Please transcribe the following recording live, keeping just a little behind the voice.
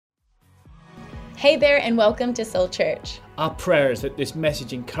Hey there, and welcome to Soul Church. Our prayer is that this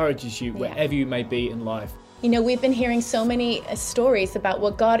message encourages you wherever you may be in life. You know, we've been hearing so many stories about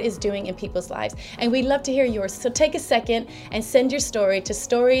what God is doing in people's lives, and we'd love to hear yours. So take a second and send your story to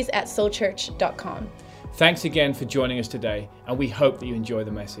stories@soulchurch.com. Thanks again for joining us today, and we hope that you enjoy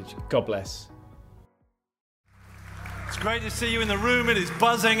the message. God bless. It's great to see you in the room. It is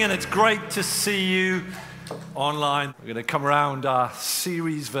buzzing, and it's great to see you online. We're going to come around our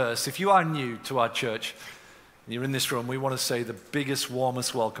series verse. If you are new to our church, and you're in this room, we want to say the biggest,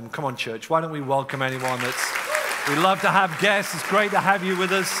 warmest welcome. Come on, church. Why don't we welcome anyone we love to have guests. It's great to have you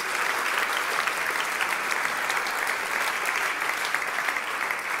with us.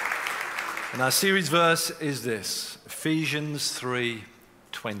 And our series verse is this, Ephesians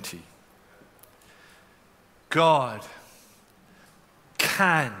 3:20. God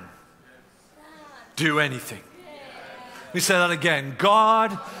can do anything. Let me say that again.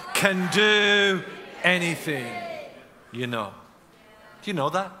 God can do anything. You know. Do you know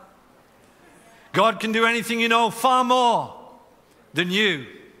that? God can do anything, you know, far more than you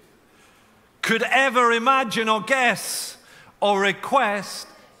could ever imagine or guess or request,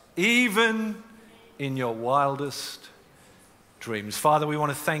 even in your wildest dreams. Father, we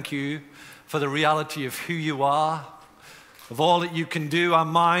want to thank you for the reality of who you are, of all that you can do. Our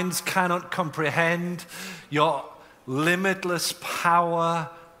minds cannot comprehend your limitless power,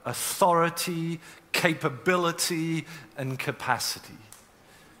 authority, capability, and capacity.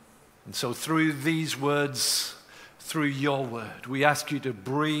 And so through these words, through your word, we ask you to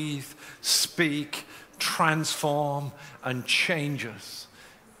breathe, speak, transform, and change us.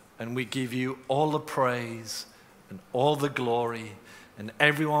 And we give you all the praise and all the glory. And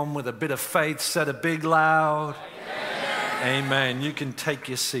everyone with a bit of faith said a big loud Amen. Amen. You can take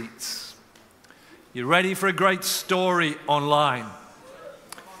your seats. You ready for a great story online?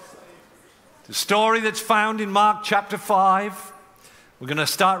 The story that's found in Mark chapter 5. We're going to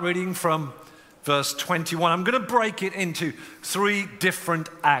start reading from verse 21. I'm going to break it into 3 different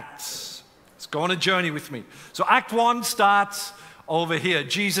acts. Let's go on a journey with me. So Act 1 starts over here.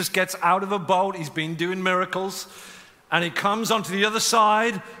 Jesus gets out of a boat. He's been doing miracles. And he comes onto the other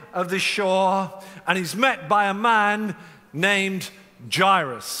side of the shore. And he's met by a man named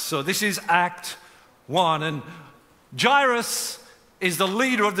Jairus. So this is Act 1. And Jairus is the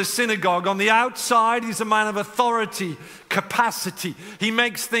leader of the synagogue. On the outside, he's a man of authority, capacity. He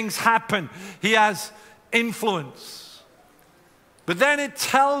makes things happen. He has influence. But then it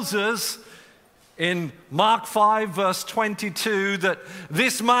tells us in Mark 5, verse 22, that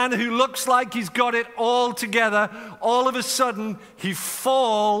this man who looks like he's got it all together, all of a sudden, he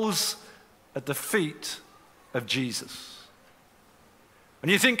falls at the feet of Jesus. And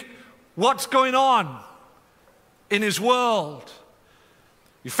you think, what's going on in his world?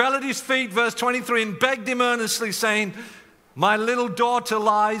 He fell at his feet, verse 23, and begged him earnestly, saying, "My little daughter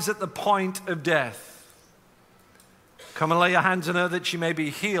lies at the point of death. Come and lay your hands on her that she may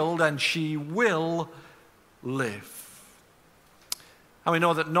be healed, and she will live." And we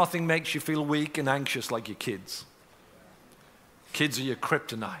know that nothing makes you feel weak and anxious like your kids. Kids are your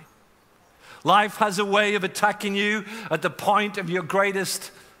kryptonite. Life has a way of attacking you at the point of your greatest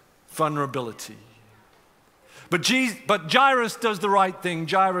vulnerability. But Jairus does the right thing.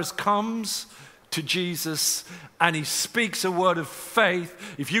 Jairus comes to Jesus and he speaks a word of faith.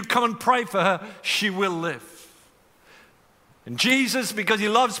 If you come and pray for her, she will live. And Jesus, because he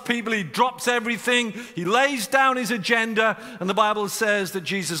loves people, he drops everything. He lays down his agenda, and the Bible says that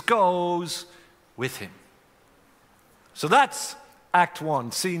Jesus goes with him. So that's Act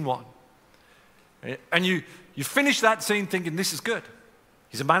 1, Scene 1. And you finish that scene thinking, this is good.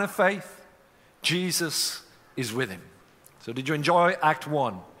 He's a man of faith. Jesus is with him. So did you enjoy Act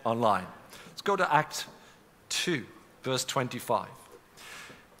 1 online? Let's go to Act 2, verse 25.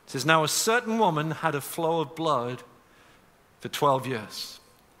 It says, "Now a certain woman had a flow of blood for 12 years,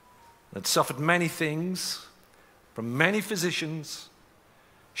 and had suffered many things from many physicians.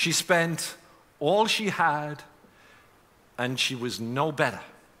 She spent all she had, and she was no better.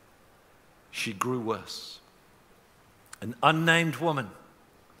 She grew worse." An unnamed woman.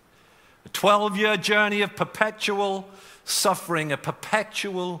 A 12-year journey of perpetual suffering, a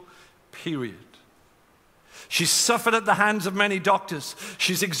perpetual period. She's suffered at the hands of many doctors.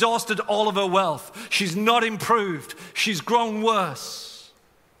 She's exhausted all of her wealth. She's not improved. She's grown worse.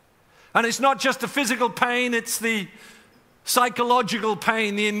 And it's not just the physical pain, it's the psychological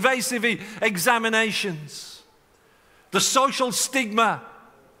pain, the invasive examinations, the social stigma,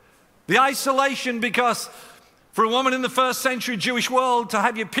 the isolation, because for a woman in the first century Jewish world, to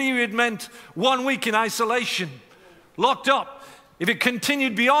have your period meant 1 week in isolation, locked up If it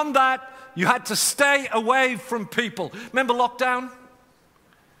continued beyond that, you had to stay away from people. Remember lockdown?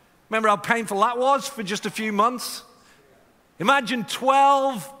 Remember how painful that was for just a few months? Imagine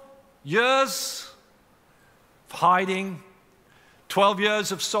 12 years of hiding, 12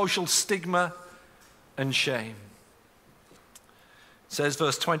 years of social stigma and shame. It says,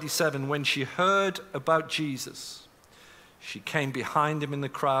 verse 27, when she heard about Jesus, she came behind him in the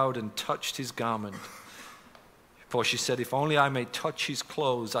crowd and touched his garment. For she said, if only I may touch his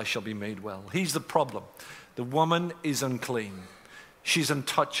clothes, I shall be made well. Here's the problem. The woman is unclean. She's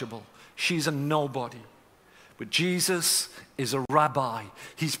untouchable. She's a nobody. But Jesus is a rabbi.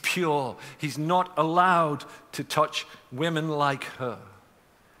 He's pure. He's not allowed to touch women like her.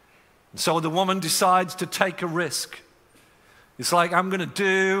 And so the woman decides to take a risk. It's like, I'm going to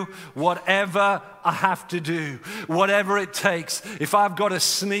do whatever I have to do, whatever it takes. If I've got to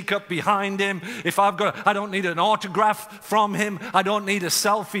sneak up behind him, I don't need an autograph from him. I don't need a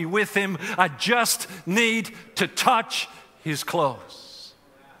selfie with him. I just need to touch his clothes.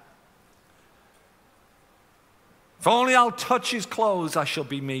 If only I'll touch his clothes, I shall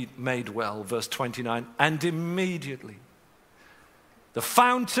be made well. Verse 29, and immediately the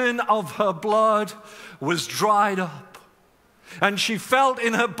fountain of her blood was dried up. And she felt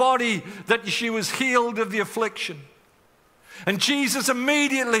in her body that she was healed of the affliction. And Jesus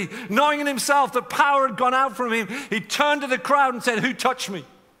immediately, knowing in himself that power had gone out from him, he turned to the crowd and said, who touched me?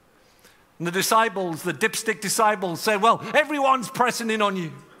 And the disciples, the dipstick disciples said, well, everyone's pressing in on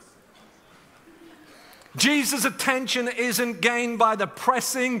you. Jesus' attention isn't gained by the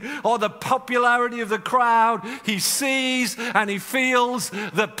pressing or the popularity of the crowd. He sees and he feels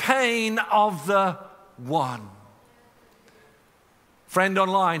the pain of the one. Friend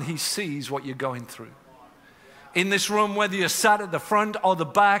online, he sees what you're going through. In this room, whether you're sat at the front or the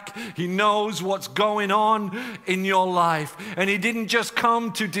back, he knows what's going on in your life. And he didn't just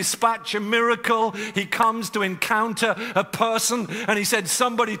come to dispatch a miracle. He comes to encounter a person. And he said,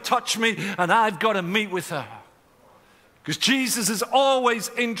 somebody touch me and I've got to meet with her. Because Jesus is always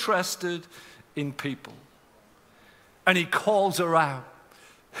interested in people. And he calls her out.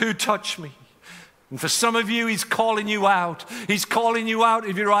 Who touched me? And for some of you, he's calling you out. He's calling you out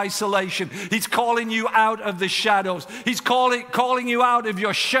of your isolation. He's calling you out of the shadows. He's calling you out of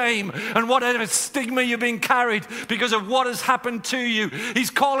your shame and whatever stigma you've been carried because of what has happened to you. He's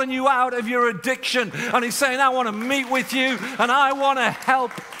calling you out of your addiction. And he's saying, I want to meet with you and I want to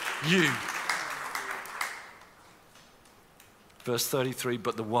help you. Verse 33,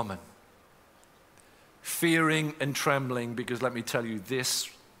 but the woman, fearing and trembling, because let me tell you, this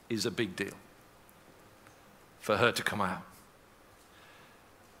is a big deal for her to come out.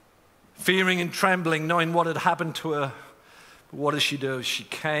 Fearing and trembling, knowing what had happened to her, what does she do? She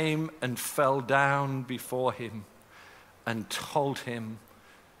came and fell down before him and told him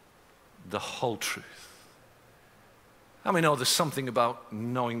the whole truth. How many know there's something about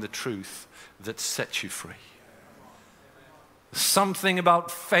knowing the truth that sets you free? Something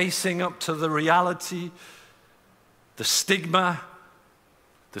about facing up to the reality, the stigma,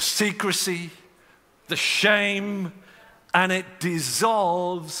 the secrecy, the shame, and it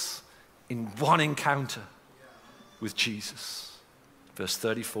dissolves in one encounter with Jesus. Verse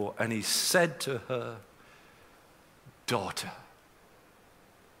 34, and he said to her, daughter,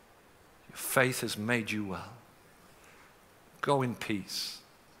 your faith has made you well. Go in peace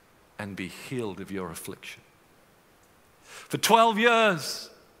and be healed of your affliction. For 12 years,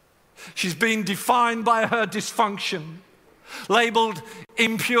 she's been defined by her dysfunction, labeled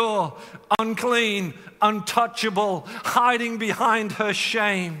impure, unclean, untouchable, hiding behind her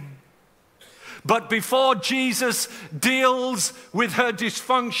shame. But before Jesus deals with her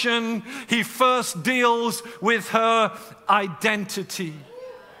dysfunction, he first deals with her identity.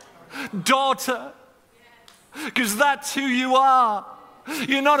 Daughter, because that's who you are.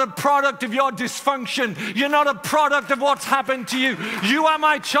 You're not a product of your dysfunction. You're not a product of what's happened to you. You are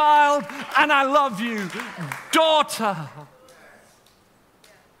my child and I love you. Daughter.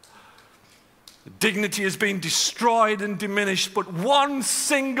 Dignity has been destroyed and diminished, but one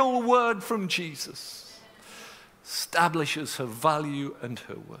single word from Jesus establishes her value and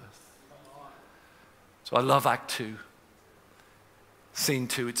her worth. So I love Act 2. Scene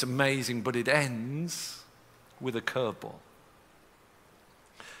 2, it's amazing, but it ends with a curveball.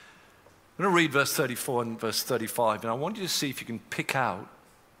 I'm going to read verse 34 and verse 35, and I want you to see if you can pick out,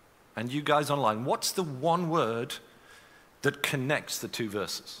 and you guys online, what's the one word that connects the two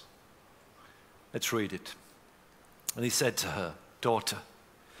verses? Let's read it. And he said to her, daughter,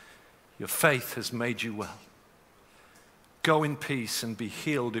 your faith has made you well. Go in peace and be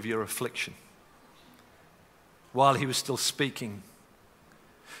healed of your affliction. While he was still speaking,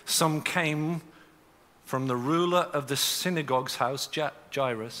 some came from the ruler of the synagogue's house,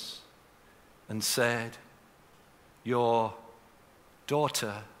 Jairus, and said, "Your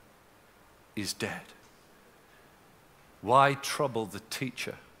daughter is dead. Why trouble the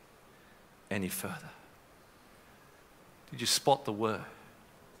teacher any further?" Did you spot the word?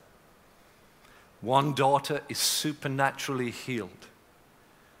 One daughter is supernaturally healed.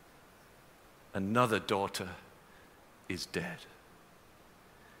 Another daughter is dead.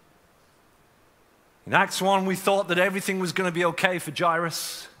 In Acts 1, we thought that everything was going to be okay for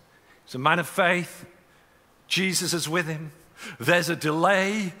Jairus. He's a man of faith. Jesus is with him. There's a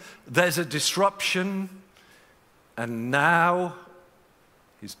delay. There's a disruption. And now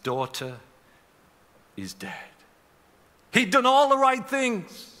his daughter is dead. He'd done all the right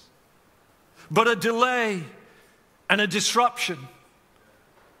things, but a delay and a disruption.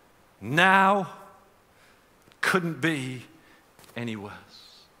 Now couldn't be any worse.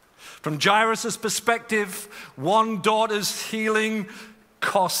 From Jairus' perspective, one daughter's healing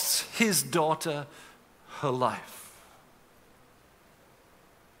costs his daughter her life.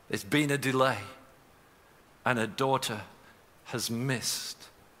 There's been a delay, and her daughter has missed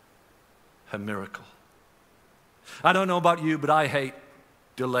her miracle. I don't know about you, but I hate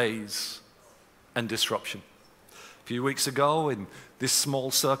delays and disruption. A few weeks ago, in this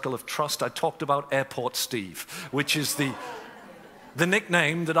small circle of trust, I talked about Airport Steve, which is the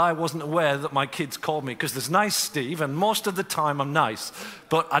nickname that I wasn't aware that my kids called me, because there's nice Steve, and most of the time I'm nice.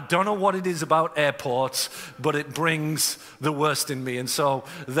 But I don't know what it is about airports, but it brings the worst in me. And so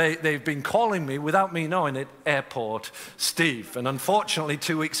they've been calling me, without me knowing it, Airport Steve. And unfortunately,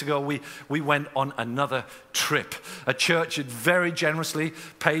 2 weeks ago, we went on another trip. A church had very generously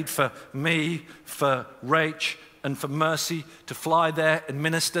paid for me, for Rach, and for Mercy to fly there and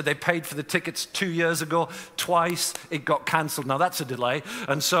minister. They paid for the tickets 2 years ago, twice. It got cancelled. Now that's a delay.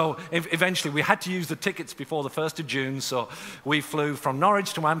 And so eventually we had to use the tickets before the 1st of June. So we flew from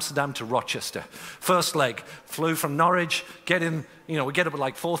Norwich to Amsterdam to Rochester. First leg, flew from Norwich, get in, we get up at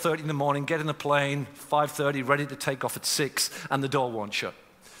like 4:30 in the morning, get in the plane, 5:30, ready to take off at 6, and the door won't shut.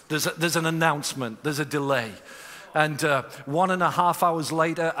 There's an announcement, there's a delay. And 1.5 hours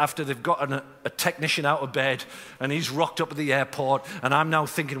later, after they've gotten a technician out of bed, and he's rocked up at the airport, and I'm now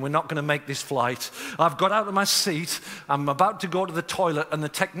thinking we're not going to make this flight. I've got out of my seat, I'm about to go to the toilet, and the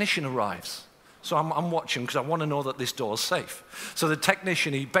technician arrives. So I'm watching because I want to know that this door's safe. So the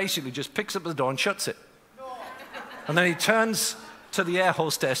technician, he basically just picks up the door and shuts it. And then he turns to the air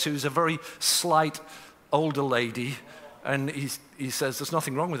hostess, who's a very slight older lady, and he says, "There's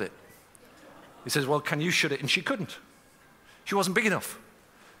nothing wrong with it." He says, "Well, can you shut it?" And she couldn't. She wasn't big enough.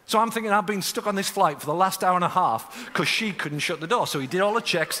 So I'm thinking I've been stuck on this flight for the last hour and a half because she couldn't shut the door. So he did all the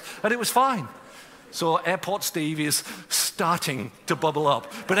checks, and it was fine. So Airport Steve is starting to bubble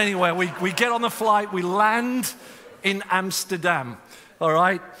up. But anyway, we get on the flight, we land in Amsterdam, all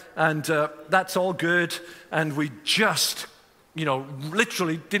right? And that's all good. And we just,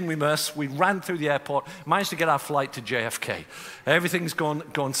 literally didn't rehearse. We ran through the airport, managed to get our flight to JFK. Everything's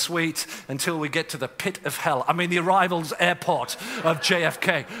gone sweet until we get to the pit of hell. I mean, the arrivals airport of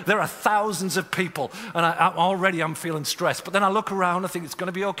JFK. There are thousands of people, and I'm feeling stressed. But then I look around, I think it's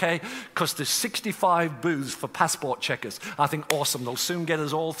going to be okay, because there's 65 booths for passport checkers. I think, awesome, they'll soon get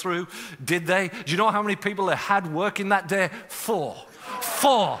us all through. Did they? Do you know how many people they had working that day? 4.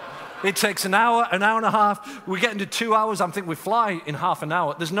 It takes an hour and a half. We get into 2 hours. I'm thinking we fly in half an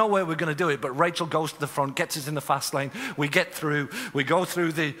hour. There's no way we're going to do it. But Rachel goes to the front, gets us in the fast lane. We get through. We go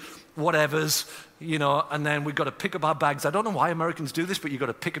through the whatevers, and then we've got to pick up our bags. I don't know why Americans do this, but you've got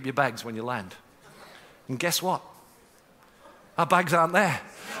to pick up your bags when you land. And guess what? Our bags aren't there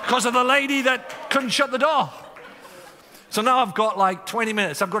because of the lady that couldn't shut the door. So now I've got like 20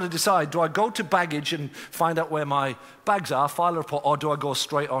 minutes. I've got to decide, do I go to baggage and find out where my bags are, file a report, or do I go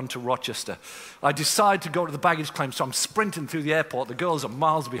straight on to Rochester? I decide to go to the baggage claim, so I'm sprinting through the airport. The girls are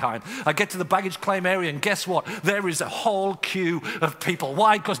miles behind. I get to the baggage claim area, and guess what? There is a whole queue of people.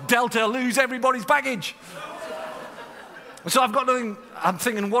 Why? Because Delta lose everybody's baggage. So I'm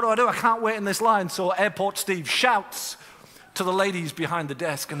thinking, what do? I can't wait in this line. So Airport Steve shouts to the ladies behind the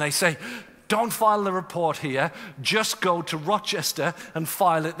desk, and they say, "Don't file the report here, just go to Rochester and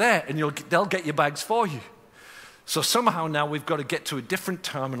file it there, and they'll get your bags for you." So somehow now we've got to get to a different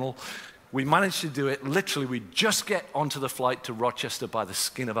terminal. We managed to do it. Literally, we just get onto the flight to Rochester by the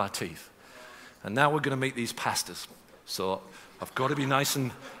skin of our teeth. And now we're going to meet these pastors. So I've got to be nice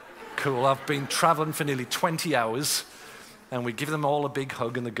and cool. I've been traveling for nearly 20 hours, and we give them all a big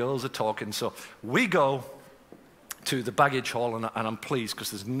hug, and the girls are talking. So we go to the baggage hall, and I'm pleased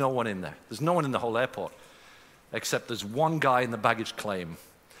because there's no one in there. There's no one in the whole airport, except there's one guy in the baggage claim,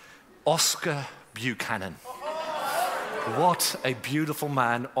 Oscar Buchanan. What a beautiful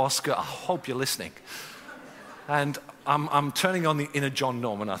man, Oscar. I hope you're listening. And I'm turning on the inner John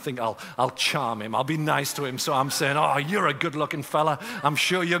Norman. I think I'll charm him. I'll be nice to him. So I'm saying, oh, you're a good-looking fella. I'm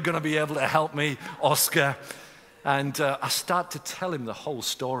sure you're going to be able to help me, Oscar. And I start to tell him the whole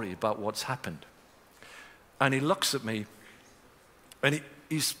story about what's happened. And he looks at me, and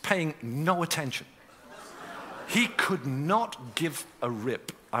he's paying no attention. He could not give a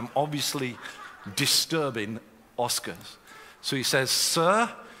rip. I'm obviously disturbing Oscar. So he says, sir,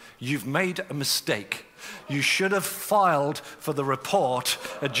 you've made a mistake. You should have filed for the report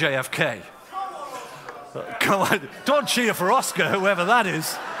at JFK. Come on, don't cheer for Oscar, whoever that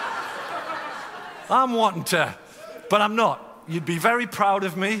is. I'm wanting to, but I'm not. You'd be very proud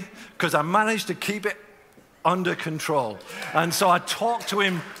of me because I managed to keep it under control. And so I talked to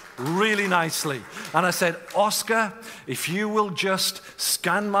him really nicely. And I said, Oscar, if you will just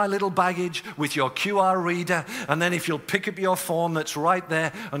scan my little baggage with your QR reader, and then if you'll pick up your phone that's right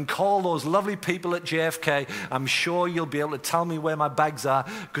there and call those lovely people at JFK, I'm sure you'll be able to tell me where my bags are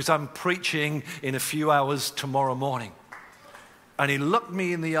because I'm preaching in a few hours tomorrow morning. And he looked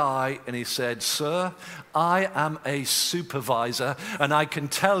me in the eye and he said, sir, I am a supervisor and I can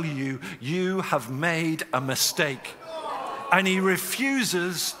tell you, you have made a mistake. And he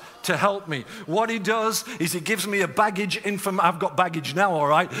refuses to help me. What he does is he gives me a baggage I've got baggage now, all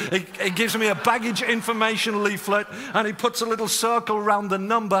right. He gives me a baggage information leaflet and he puts a little circle around the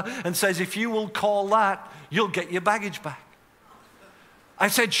number and says, if you will call that, you'll get your baggage back. I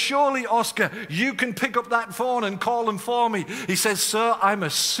said, surely, Oscar, you can pick up that phone and call them for me. He says, sir, I'm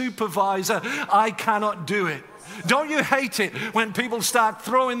a supervisor. I cannot do it. Don't you hate it when people start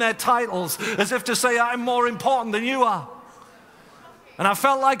throwing their titles as if to say, I'm more important than you are? And I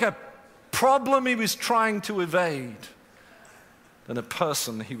felt like a problem he was trying to evade than a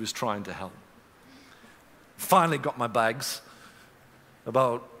person he was trying to help. Finally got my bags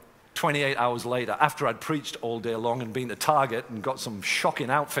about 28 hours later, after I'd preached all day long and been to Target and got some shocking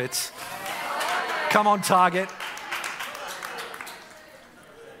outfits. Come on, Target.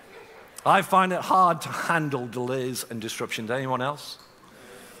 I find it hard to handle delays and disruptions. Anyone else?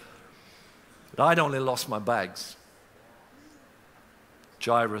 But I'd only lost my bags.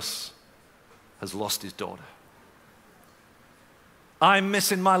 Jairus has lost his daughter. I'm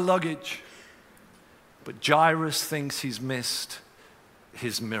missing my luggage. But Jairus thinks he's missed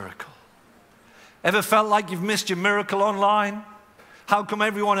his miracle. Ever felt like you've missed your miracle online? How come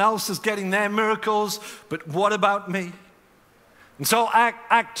everyone else is getting their miracles, but what about me? And so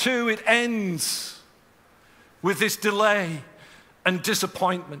Act 2, it ends with this delay and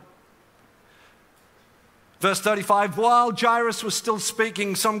disappointment. Verse 35, while Jairus was still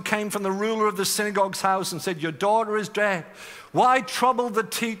speaking, some came from the ruler of the synagogue's house and said, your daughter is dead. Why trouble the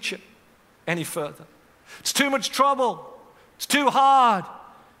teacher any further? It's too much trouble. It's too hard.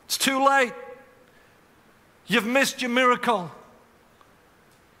 It's too late. You've missed your miracle.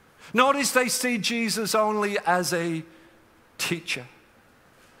 Notice they see Jesus only as a teacher.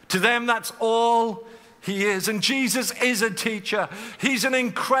 To them, that's all he is. And Jesus is a teacher. He's an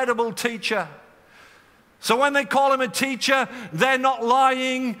incredible teacher. So when they call him a teacher, they're not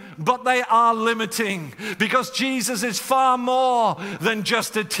lying, but they are limiting. Because Jesus is far more than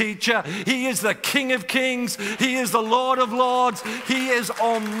just a teacher. He is the King of Kings. He is the Lord of Lords. He is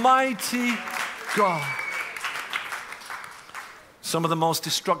Almighty God. Some of the most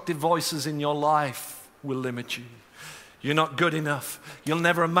destructive voices in your life will limit you. You're not good enough. You'll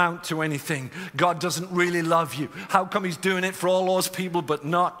never amount to anything. God doesn't really love you. How come he's doing it for all those people, but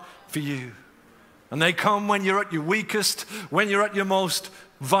not for you? And they come when you're at your weakest, when you're at your most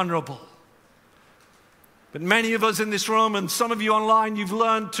vulnerable. But many of us in this room, and some of you online, you've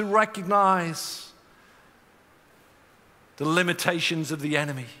learned to recognize the limitations of the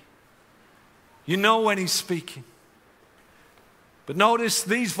enemy. You know when he's speaking. But notice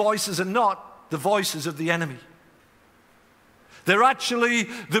these voices are not the voices of the enemy. They're actually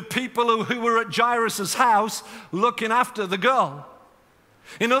the people who were at Jairus' house looking after the girl.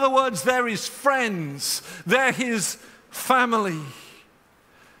 In other words, they're his friends. They're his family.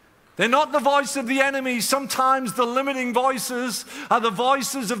 They're not the voice of the enemy. Sometimes the limiting voices are the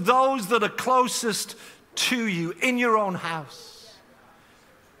voices of those that are closest to you in your own house.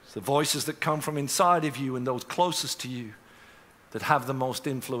 It's the voices that come from inside of you and those closest to you that have the most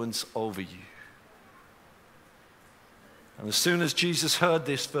influence over you. And as soon as Jesus heard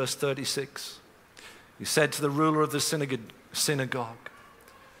this, verse 36, he said to the ruler of the synagogue,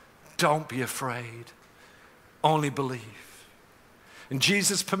 don't be afraid, only believe. And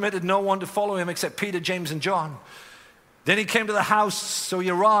Jesus permitted no one to follow him except Peter, James, and John. Then he came to the house, so he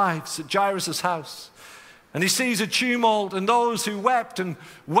arrives at Jairus' house. And he sees a tumult and those who wept and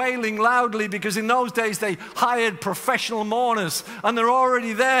wailing loudly, because in those days they hired professional mourners and they're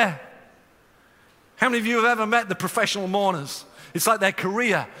already there. How many of you have ever met the professional mourners? It's like their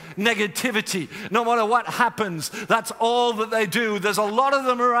career, negativity. No matter what happens, that's all that they do. There's a lot of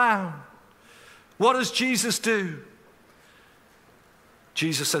them around. What does Jesus do?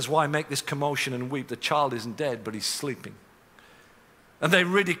 Jesus says, why make this commotion and weep? The child isn't dead, but he's sleeping. And they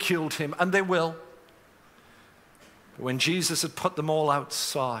ridiculed him, and they will. But when Jesus had put them all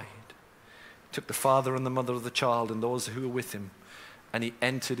outside, he took the father and the mother of the child and those who were with him, and he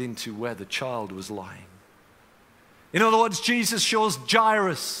entered into where the child was lying. In other words, Jesus shows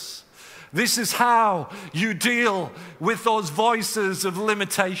Jairus, this is how you deal with those voices of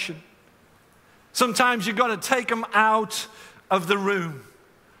limitation. Sometimes you've got to take them out of the room.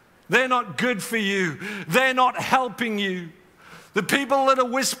 They're not good for you. They're not helping you. The people that are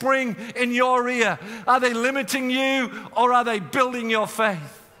whispering in your ear, are they limiting you or are they building your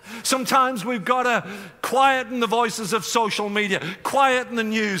faith? Sometimes we've got to quieten the voices of social media, quieten the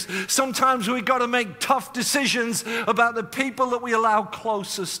news. Sometimes we've got to make tough decisions about the people that we allow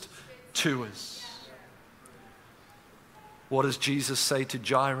closest to us. What does Jesus say to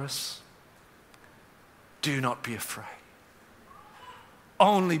Jairus? Do not be afraid.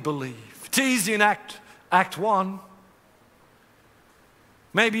 Only believe. It's easy in Act 1.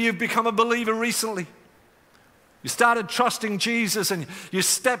 Maybe you've become a believer recently. You started trusting Jesus and you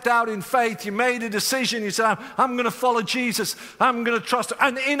stepped out in faith. You made a decision. You said, I'm going to follow Jesus. I'm going to trust him.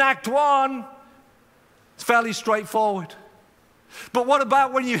 And in Act 1, it's fairly straightforward. But what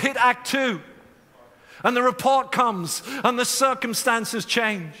about when you hit Act 2 and the report comes and the circumstances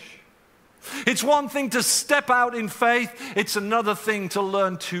change? It's one thing to step out in faith. It's another thing to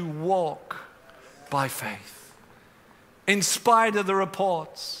learn to walk by faith. In spite of the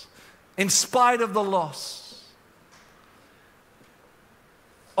reports, in spite of the loss.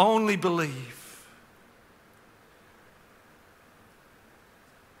 Only believe.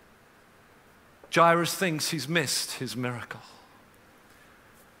 Jairus thinks he's missed his miracle.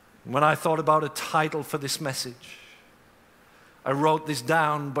 When I thought about a title for this message, I wrote this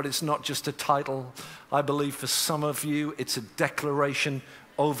down, but it's not just a title. I believe for some of you, it's a declaration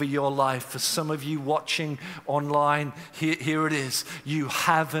over your life. For some of you watching online, here it is. You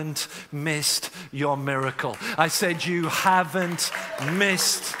haven't missed your miracle. I said you haven't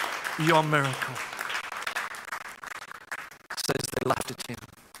missed your miracle. It says they laughed at him.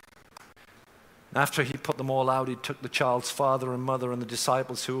 After he put them all out, he took the child's father and mother and the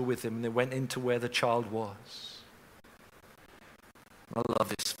disciples who were with him, and they went into where the child was. I love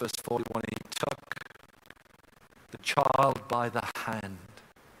this, verse 41. He took the child by the hand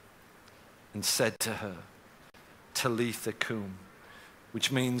and said to her, Talitha cum,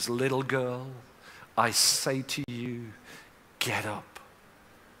 which means, little girl, I say to you, get up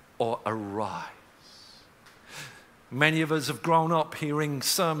or arise. Many of us have grown up hearing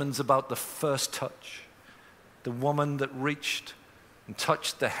sermons about the first touch, the woman that reached and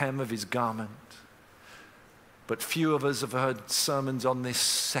touched the hem of his garment. But few of us have heard sermons on this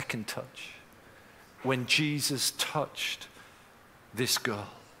second touch, when Jesus touched this girl.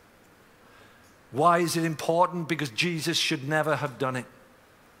 Why is it important? Because Jesus should never have done it.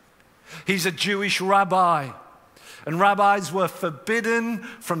 He's a Jewish rabbi, and rabbis were forbidden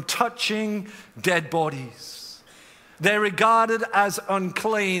from touching dead bodies. They're regarded as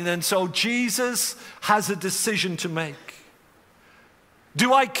unclean, and so Jesus has a decision to make.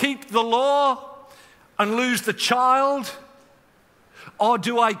 Do I keep the law and lose the child, or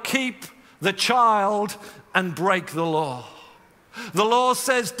do I keep the child and break the law? The law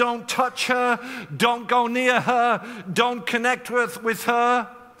says don't touch her, don't go near her, don't connect with her.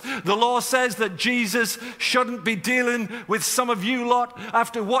 The law says that Jesus shouldn't be dealing with some of you lot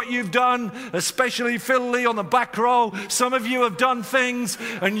after what you've done, especially Phil Lee on the back row. Some of you have done things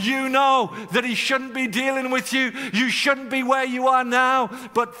and you know that he shouldn't be dealing with you. You shouldn't be where you are now.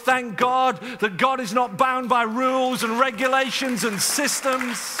 But thank God that God is not bound by rules and regulations and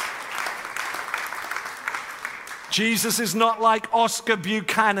systems. Jesus is not like Oscar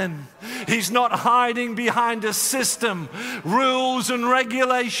Buchanan. He's not hiding behind a system, rules and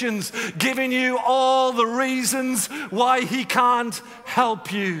regulations, giving you all the reasons why he can't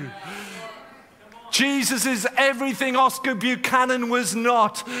help you. Jesus is everything Oscar Buchanan was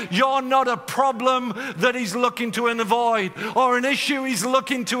not. You're not a problem that he's looking to avoid or an issue he's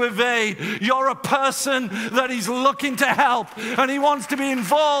looking to evade. You're a person that he's looking to help, and he wants to be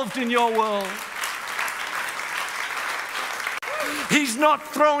involved in your world. He's not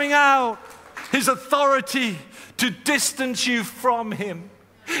throwing out his authority to distance you from him.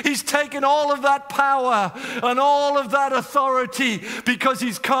 He's taken all of that power and all of that authority because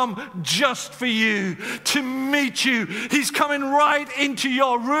he's come just for you, to meet you. He's coming right into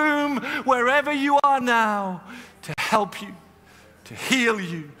your room, wherever you are now, to help you, to heal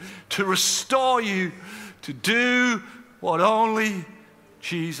you, to restore you, to do what only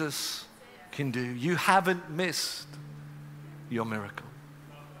Jesus can do. You haven't missed your miracle.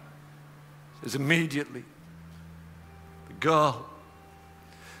 As immediately the girl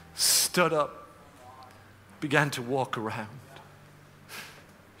stood up, began to walk around.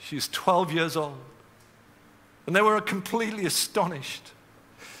 She was 12 years old, and they were completely astonished.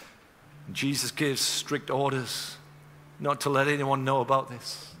 And Jesus gives strict orders not to let anyone know about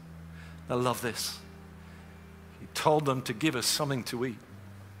this. I love this. He told them to give her something to eat.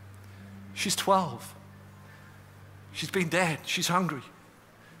 She's 12. She's been dead. She's hungry.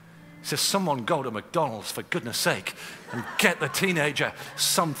 He says, someone go to McDonald's, for goodness sake, and get the teenager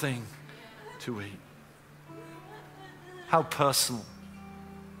something to eat. How personal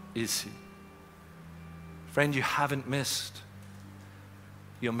is he? Friend, you haven't missed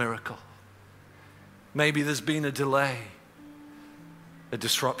your miracle. Maybe there's been a delay, a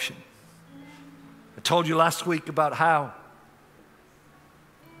disruption. I told you last week about how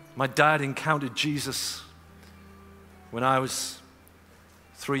my dad encountered Jesus when I was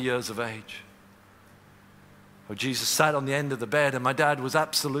 3 years of age. Oh, Jesus sat on the end of the bed, and my dad was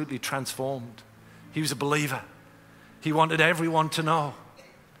absolutely transformed. He was a believer. He wanted everyone to know.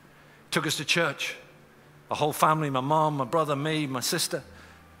 Took us to church, a whole family, my mom, my brother, me, my sister.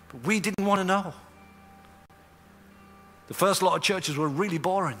 But we didn't want to know. The first lot of churches were really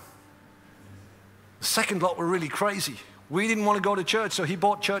boring. The second lot were really crazy. We didn't want to go to church, so he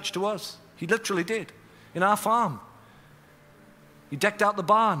brought church to us. He literally did, in our farm. He decked out the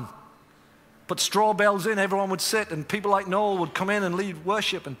barn, put straw bales in, everyone would sit, and people like Noel would come in and lead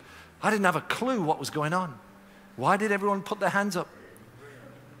worship, and I didn't have a clue what was going on. Why did everyone put their hands up?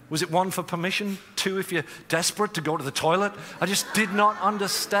 Was it 1 for permission, 2 if you're desperate to go to the toilet? I just did not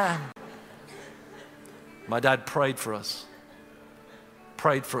understand. My dad prayed for us.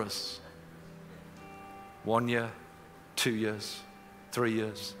 Prayed for us. 1 year, 2 years, 3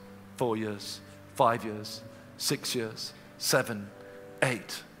 years, 4 years, 5 years, 6 years, 7,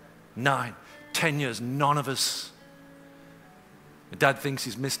 8, 9, 10 years. None of us. My dad thinks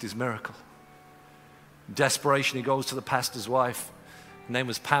he's missed his miracle. In desperation, he goes to the pastor's wife. Her name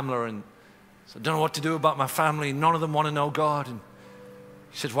was Pamela, and said, I don't know what to do about my family. None of them want to know God. And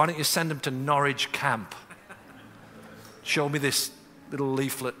he said, why don't you send them to Norwich Camp? Showed me this little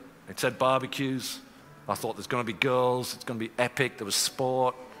leaflet. It said barbecues. I thought there's going to be girls. It's going to be epic. There was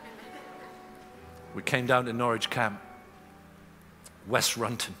sport. We came down to Norwich Camp. West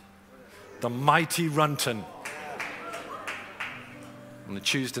Runton. The mighty Runton. On the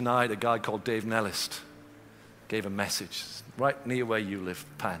Tuesday night, a guy called Dave Nellist gave a message right near where you live,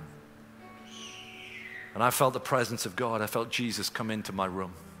 Pan. And I felt the presence of God. I felt Jesus come into my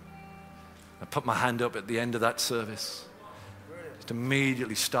room. I put my hand up at the end of that service. Just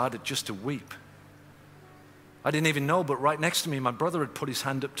immediately started just to weep. I didn't even know, but right next to me, my brother had put his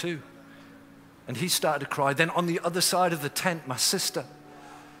hand up too. And he started to cry. Then on the other side of the tent, my sister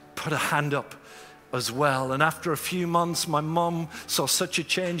put her hand up as well. And after a few months, my mom saw such a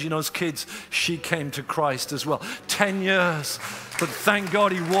change in us kids. She came to Christ as well. 10 years. But thank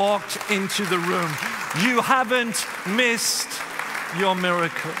God he walked into the room. You haven't missed your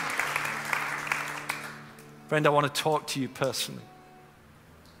miracle. Friend, I want to talk to you personally.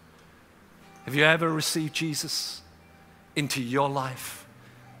 Have you ever received Jesus into your life,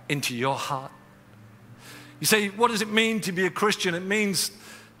 into your heart? You say, what does it mean to be a Christian? It means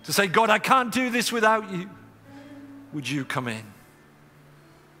to say, God, I can't do this without you. Would you come in?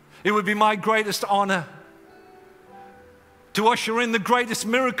 It would be my greatest honor to usher in the greatest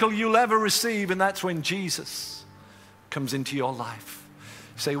miracle you'll ever receive, and that's when Jesus comes into your life.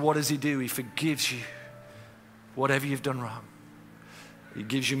 You say, what does he do? He forgives you whatever you've done wrong. He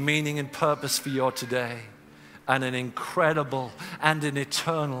gives you meaning and purpose for your today, and an incredible and an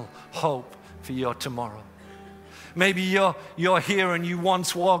eternal hope for your tomorrow. Maybe you're here and you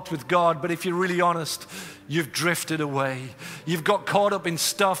once walked with God, but if you're really honest, you've drifted away. You've got caught up in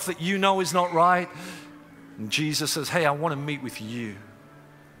stuff that you know is not right. And Jesus says, hey, I want to meet with you.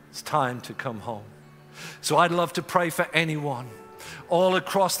 It's time to come home. So I'd love to pray for anyone all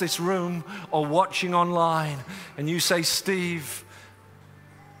across this room or watching online. And you say, Steve,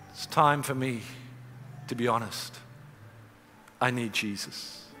 it's time for me to be honest. I need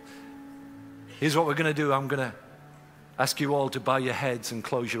Jesus. Here's what we're going to do. I'm going to ask you all to bow your heads and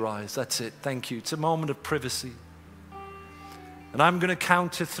close your eyes. That's it. Thank you. It's a moment of privacy. And I'm going to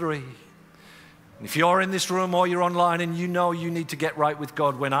count to 3. If you're in this room or you're online and you know you need to get right with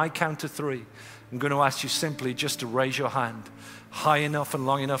God, when I count to 3, I'm going to ask you simply just to raise your hand high enough and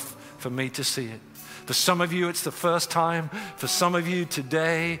long enough for me to see it. For some of you, it's the first time. For some of you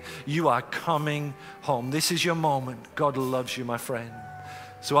today, you are coming home. This is your moment. God loves you, my friend.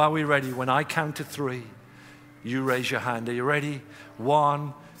 So are we ready? When I count to 3, you raise your hand. Are you ready?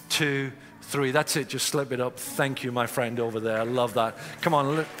 1, 2, 3. That's it. Just slip it up. Thank you, my friend over there. I love that. Come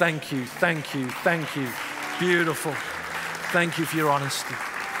on. Look. Thank you. Thank you. Thank you. Beautiful. Thank you for your honesty.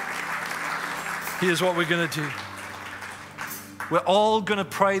 Here's what we're going to do. We're all going to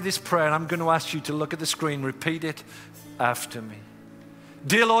pray this prayer, and I'm going to ask you to look at the screen. Repeat it after me.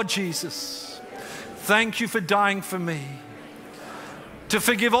 Dear Lord Jesus, thank you for dying for me, to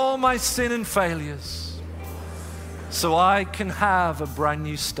forgive all my sin and failures, so I can have a brand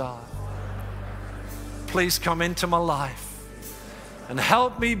new start. Please come into my life and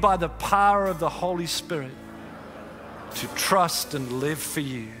help me by the power of the Holy Spirit to trust and live for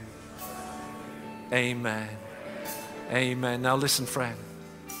you. Amen. Amen. Now listen, friend.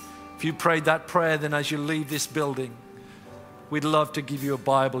 If you prayed that prayer, then as you leave this building, we'd love to give you a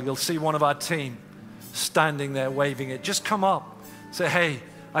Bible. You'll see one of our team standing there waving it. Just come up. Say, hey,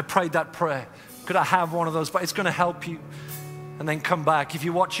 I prayed that prayer. Could I have one of those? But it's going to help you. And then come back. If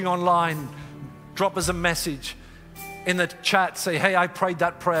you're watching online, drop us a message in the chat. Say, hey, I prayed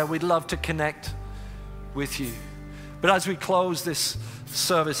that prayer. We'd love to connect with you. But as we close this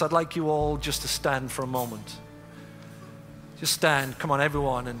service, I'd like you all just to stand for a moment. Just stand. Come on,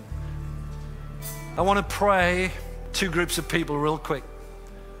 everyone. And I want to pray 2 groups of people real quick.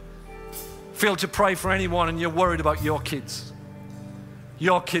 Feel to pray for anyone and you're worried about your kids.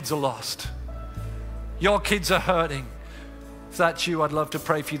 Your kids are lost. Your kids are hurting. If that's you, I'd love to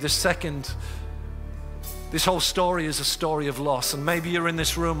pray for you. The second, this whole story is a story of loss. And maybe you're in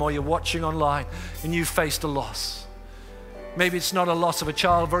this room or you're watching online and you faced a loss. Maybe it's not a loss of a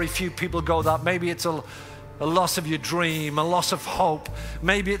child. Very few people go that. Maybe it's a loss of your dream, a loss of hope.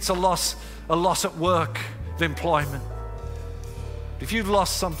 Maybe it's a loss at work, of employment. If you've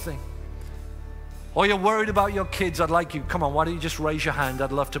lost something, or you're worried about your kids, I'd like you, come on, why don't you just raise your hand?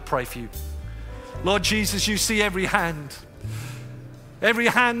 I'd love to pray for you. Lord Jesus, you see every hand. Every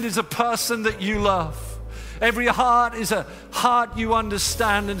hand is a person that you love. Every heart is a heart you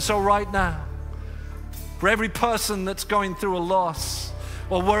understand. And so right now, for every person that's going through a loss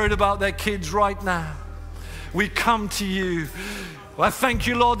or worried about their kids right now, we come to you. I thank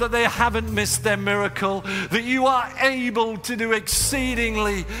you, Lord, that they haven't missed their miracle, that you are able to do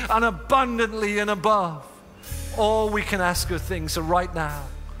exceedingly and abundantly and above all we can ask of things. So right now,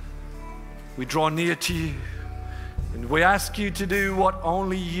 we draw near to you and we ask you to do what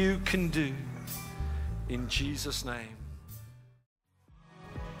only you can do. In Jesus' name.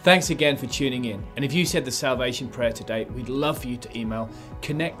 Thanks again for tuning in. And if you said the salvation prayer today, we'd love for you to email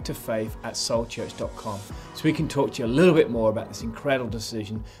connecttofaith@soulchurch.com so we can talk to you a little bit more about this incredible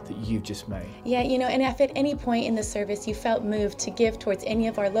decision that you've just made. Yeah, and if at any point in the service you felt moved to give towards any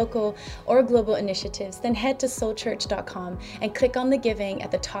of our local or global initiatives, then head to soulchurch.com and click on the giving at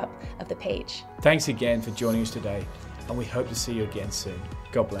the top of the page. Thanks again for joining us today, and we hope to see you again soon.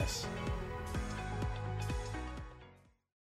 God bless.